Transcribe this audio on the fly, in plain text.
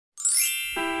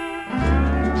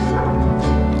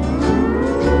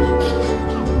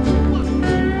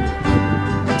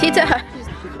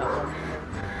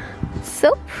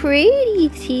So pretty,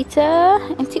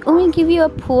 Tita. And to only give you a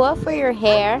pua for your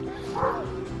hair.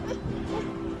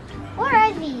 What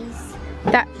are these?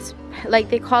 That's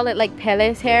like they call it like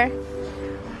Pele's hair.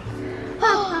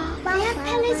 Oh, I have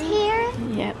Pele's hair.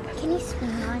 Yep. Can you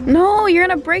swing on? No, you're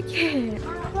gonna break it.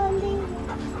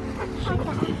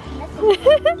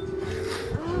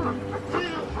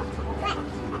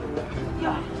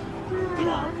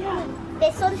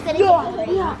 This one's gonna get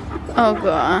pretty. Oh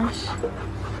gosh.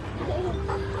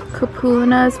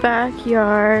 Kupunaʻs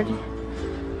backyard.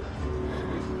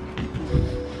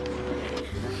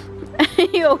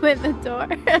 You opened the door.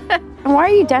 Why are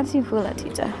you dancing hula,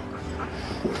 Tita?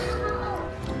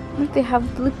 Look, they have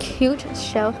little cute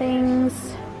shell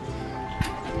things.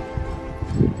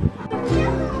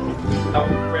 I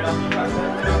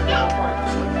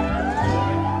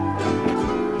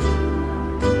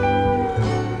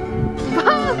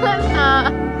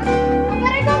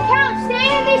gotta go count. Stay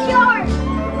in this yard.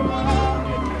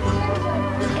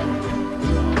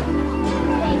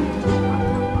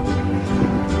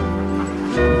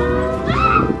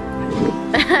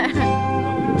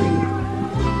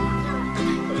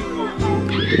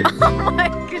 Oh my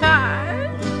god.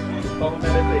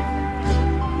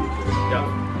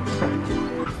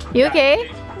 You okay? You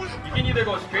can either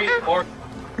go straight or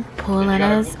Pulling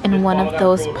in one of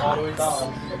those pots.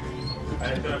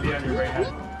 And it's gonna be on your right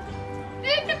hand.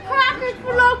 Eat the crackers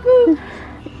for Loku.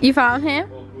 You found him?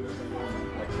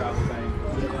 Like travel time.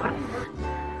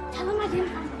 Tell him I didn't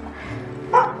find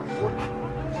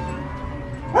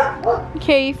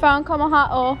Okay, you found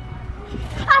Kamaha'o.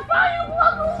 I found you,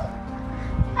 Loku.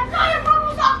 I found your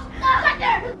purple socks. Right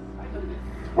there.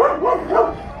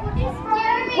 You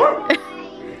scared me.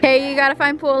 Hey, you gotta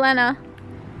find Pulena.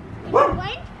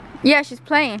 What? Yeah, she's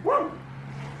playing. Come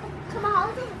on,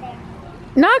 hold over there.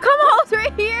 No, Kamaha'o's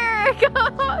right here.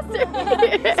 Kamaha'o's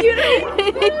right here.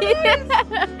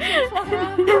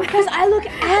 Because I look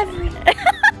everywhere.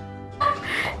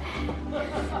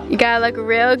 You gotta look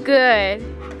real good.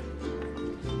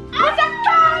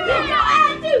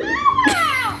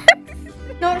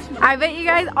 I bet you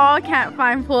guys all can't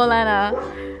find Pulena.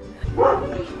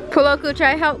 Puloku,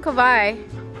 try help Kawai.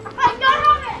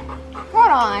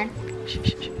 Hold on.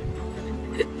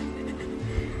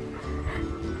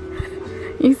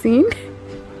 You seen?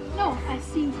 No, I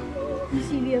see. You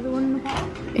see the other one in the pot?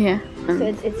 Yeah. So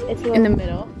it's In the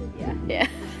middle. Yeah. Yeah.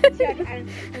 I'm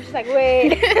just like,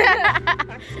 wait.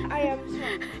 I am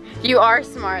smart. You are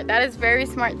smart. That is very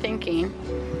smart thinking.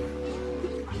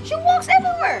 She walks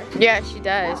everywhere. Yeah, she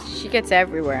does. She gets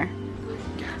everywhere.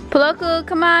 Puloku,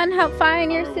 come on, help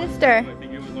find your sister. I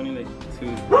think it was only like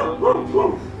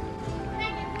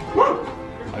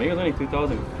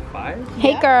 2005.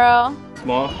 Hey, girl.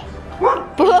 Small.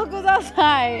 Puloku's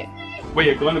outside. Wait,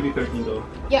 you're going to be 13 though.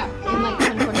 Yeah, in like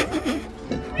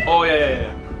 2020. Oh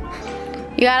yeah.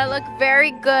 You gotta look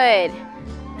very good.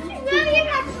 She's not even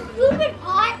a stupid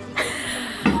pot.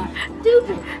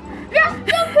 Stupid. You're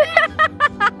stupid.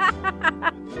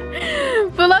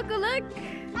 Puloku, look.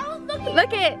 I was looking.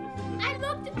 Look it. I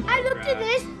looked at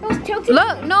this. It was tilted.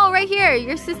 Look, no, right here.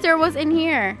 Your sister was in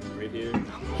here. Right here.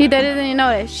 He didn't even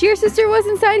notice. Your sister was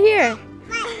inside here.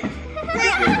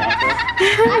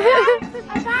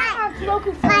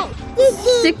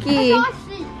 Suki.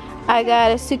 I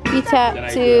got a Suki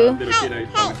tap too. Did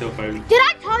Did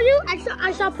I tell you?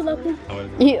 I saw Puloku.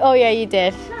 Oh yeah, you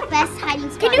did. Best hiding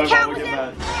spot. Can you count with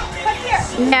him? Right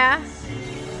here. Yeah.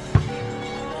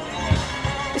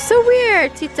 It's so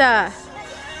weird, Tita.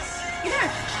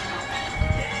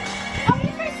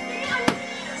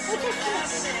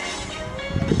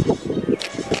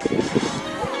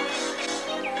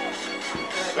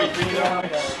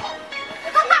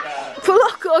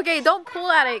 Puloku, okay, don't pull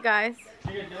at it, guys.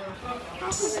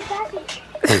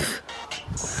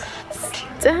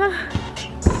 Stop.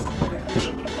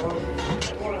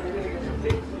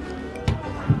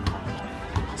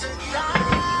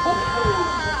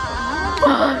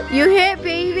 You hit,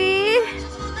 baby.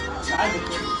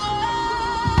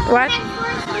 What?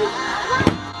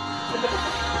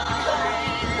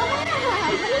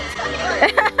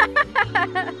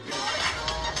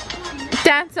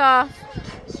 Dance off.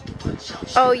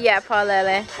 Oh yeah,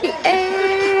 Paulele.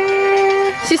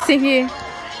 She's singing.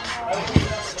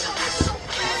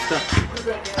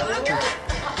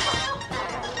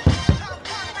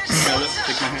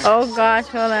 Oh gosh,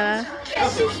 Paulele.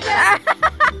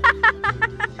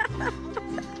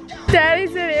 Daddy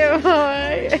said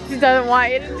it. He doesn't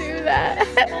want you to do that.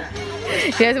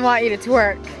 He doesn't want you to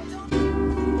twerk.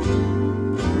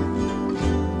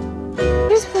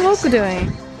 What is Puloku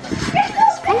doing?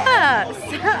 Yeah,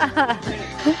 stop.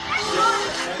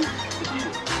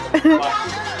 How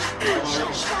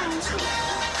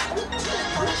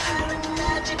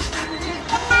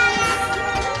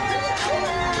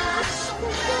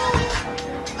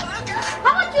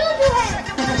about you do it?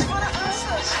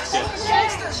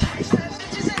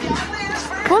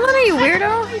 Hold on, you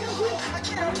weirdo.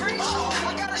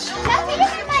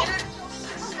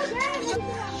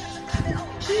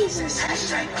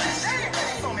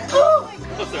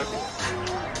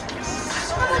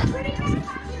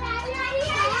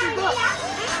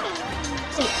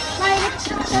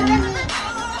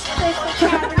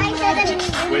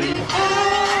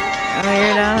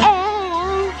 Weirdo.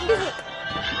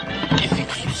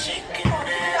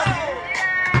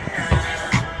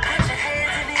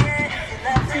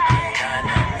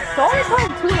 It's always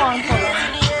like too long for them.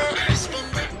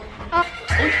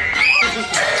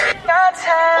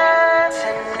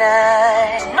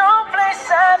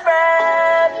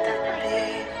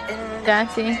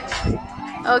 Dancing.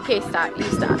 Okay, stop. You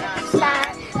stop.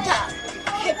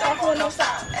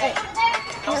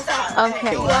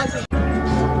 Okay.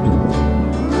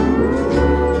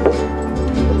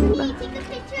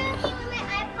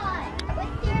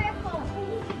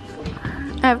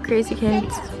 I have crazy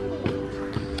kids.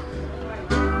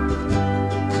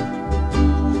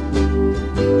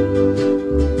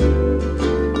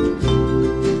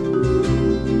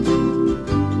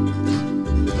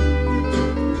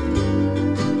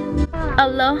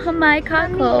 Aloha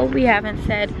Kākou. We haven't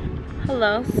said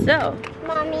hello, so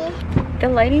Mommy. the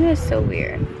lighting is so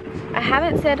weird. I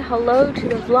haven't said hello to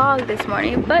the vlog this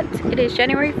morning, but it is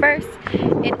January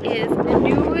 1st. It is the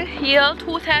new year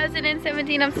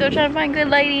 2017. I'm still trying to find good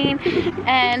lighting.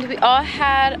 And we all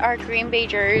had our Green Bay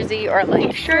jersey or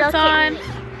like shirts on.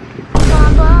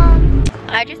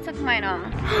 I just took mine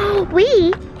off.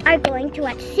 We are going to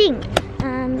watch Sing.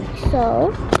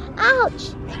 So,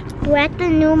 ouch. We're at the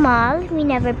new mall. We've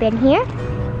never been here.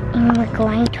 And we're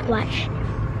going to watch.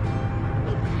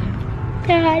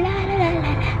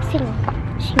 Sing.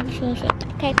 Sing.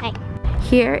 Okay, bye.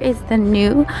 Here is the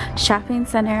new shopping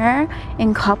center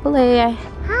in Kapolei.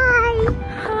 Hi.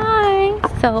 Hi.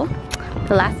 So,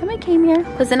 the last time I came here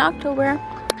was in October.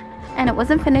 And it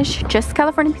wasn't finished, just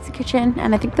California Pizza Kitchen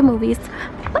and I think the movies.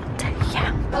 But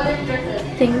yeah. I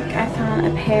think I found a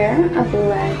pair of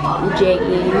black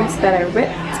jeggings that I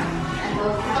ripped.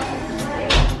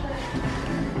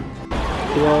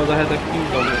 Well, I had that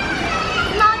cute on it.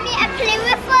 Mommy, I play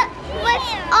with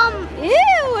Ew,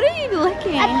 what are you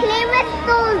licking? I play with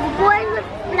those boys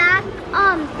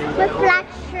with black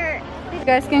shirt. You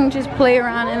guys can just play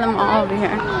around in the mall over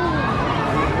here.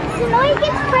 You know he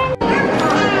gets friends.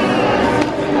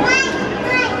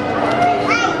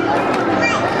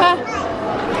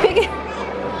 Pick it.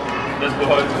 That's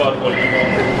what it's called.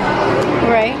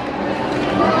 Right.